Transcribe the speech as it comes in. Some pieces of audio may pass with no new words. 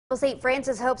Well, St.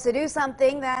 Francis hopes to do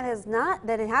something that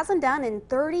it hasn't done in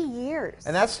 30 years.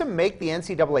 And that's to make the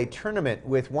NCAA tournament,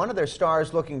 with one of their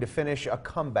stars looking to finish a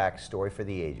comeback story for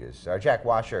the ages. Our Jack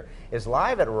Washer is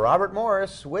live at Robert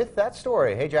Morris with that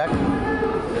story. Hey, Jack.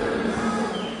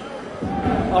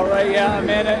 All right, yeah,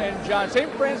 Amanda and John. St.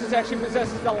 Francis actually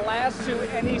possesses the last two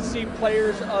NEC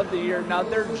players of the year. Now,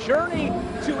 their journey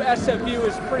to SFU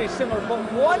is pretty similar,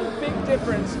 but one big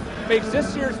difference makes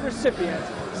this year's recipient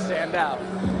stand out.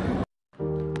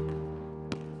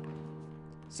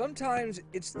 Sometimes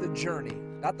it's the journey,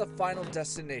 not the final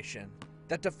destination,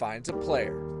 that defines a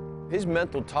player. His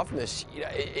mental toughness,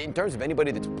 in terms of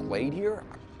anybody that's played here,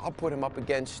 I'll put him up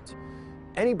against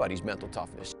anybody's mental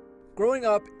toughness. Growing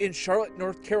up in Charlotte,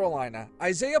 North Carolina,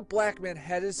 Isaiah Blackmon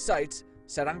had his sights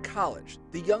set on college,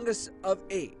 the youngest of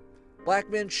 8.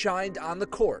 Blackmon shined on the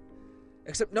court,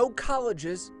 except no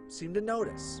colleges seemed to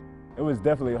notice. It was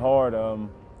definitely hard.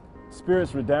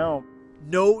 Spirits were down.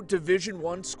 No Division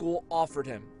I school offered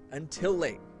him until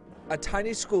late, a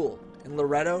tiny school in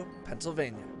Loretto,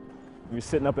 Pennsylvania. We were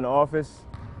sitting up in the office.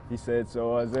 He said,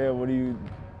 "So Isaiah, what do you?"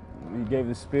 He gave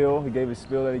the spiel. He gave his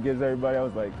spiel that he gives everybody. I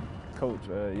was like, "Coach,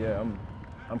 yeah,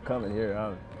 I'm coming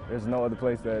here. There's no other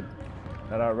place that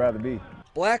I'd rather be."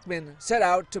 Blackmon set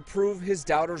out to prove his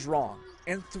doubters wrong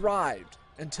and thrived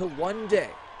until one day,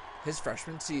 his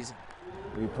freshman season.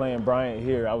 We were playing Bryant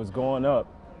here. I was going up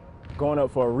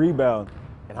for a rebound,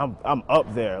 and I'm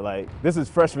up there. Like, this is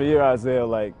freshman year Isaiah,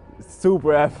 like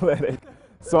super athletic.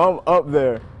 So I'm up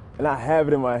there, and I have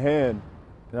it in my hand,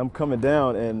 and I'm coming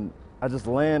down, and I just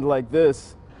land like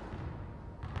this,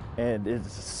 and it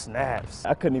just snaps.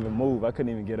 I couldn't even move. I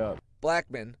couldn't even get up.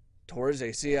 Blackmon tore his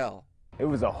ACL. It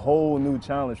was a whole new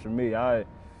challenge for me. There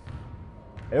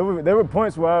were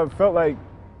points where I felt like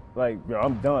yo,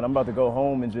 I'm done. I'm about to go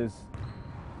home and just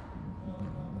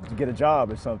get a job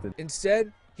or something.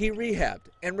 Instead, he rehabbed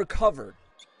and recovered.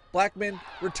 Blackmon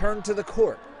returned to the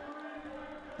court.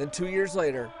 Then 2 years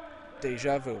later,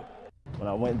 deja vu. When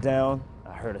I went down,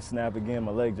 I heard a snap again.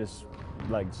 My leg just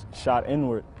like shot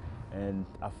inward, and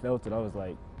I felt it. I was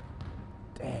like,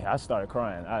 dang, I started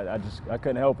crying. I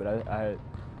couldn't help it. I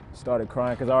started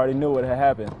crying because I already knew what had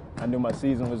happened. I knew my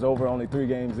season was over, only 3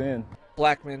 games in.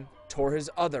 Blackmon tore his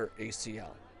other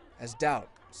ACL as doubt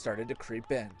started to creep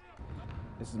in.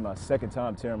 This is my second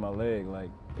time tearing my leg.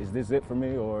 Like, is this it for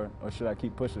me, or should I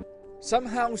keep pushing?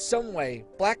 Somehow, someway,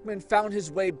 Blackmon found his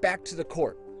way back to the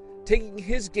court, taking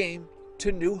his game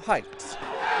to new heights,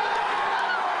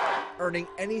 earning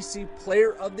NEC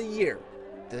Player of the Year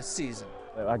this season.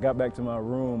 I got back to my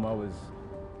room.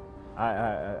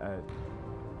 I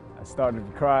started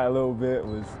to cry a little bit. It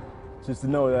was just to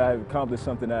know that I had accomplished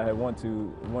something that I had wanted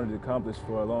to accomplish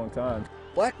for a long time.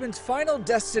 Blackmon's final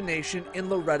destination in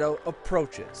Loretto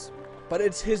approaches, but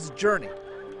it's his journey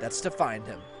that's defined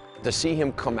him. To see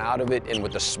him come out of it and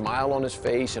with a smile on his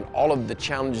face and all of the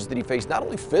challenges that he faced, not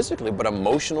only physically, but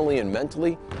emotionally and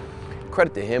mentally,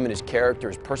 credit to him and his character,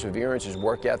 his perseverance, his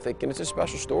work ethic, and it's a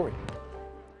special story.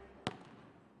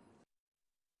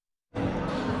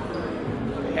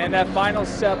 And that final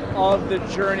step of the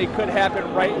journey could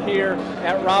happen right here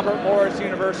at Robert Morris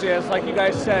University. As like you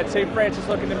guys said, St. Francis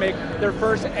looking to make their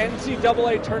first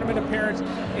NCAA tournament appearance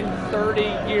in 30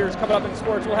 years. Coming up in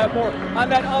sports, we'll have more on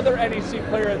that other NEC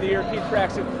Player of the Year, Keith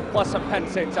Braxton, plus some Penn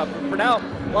State stuff. For now,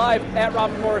 live at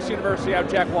Robert Morris University, I'm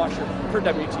Jack Washer for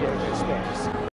WTA Sports.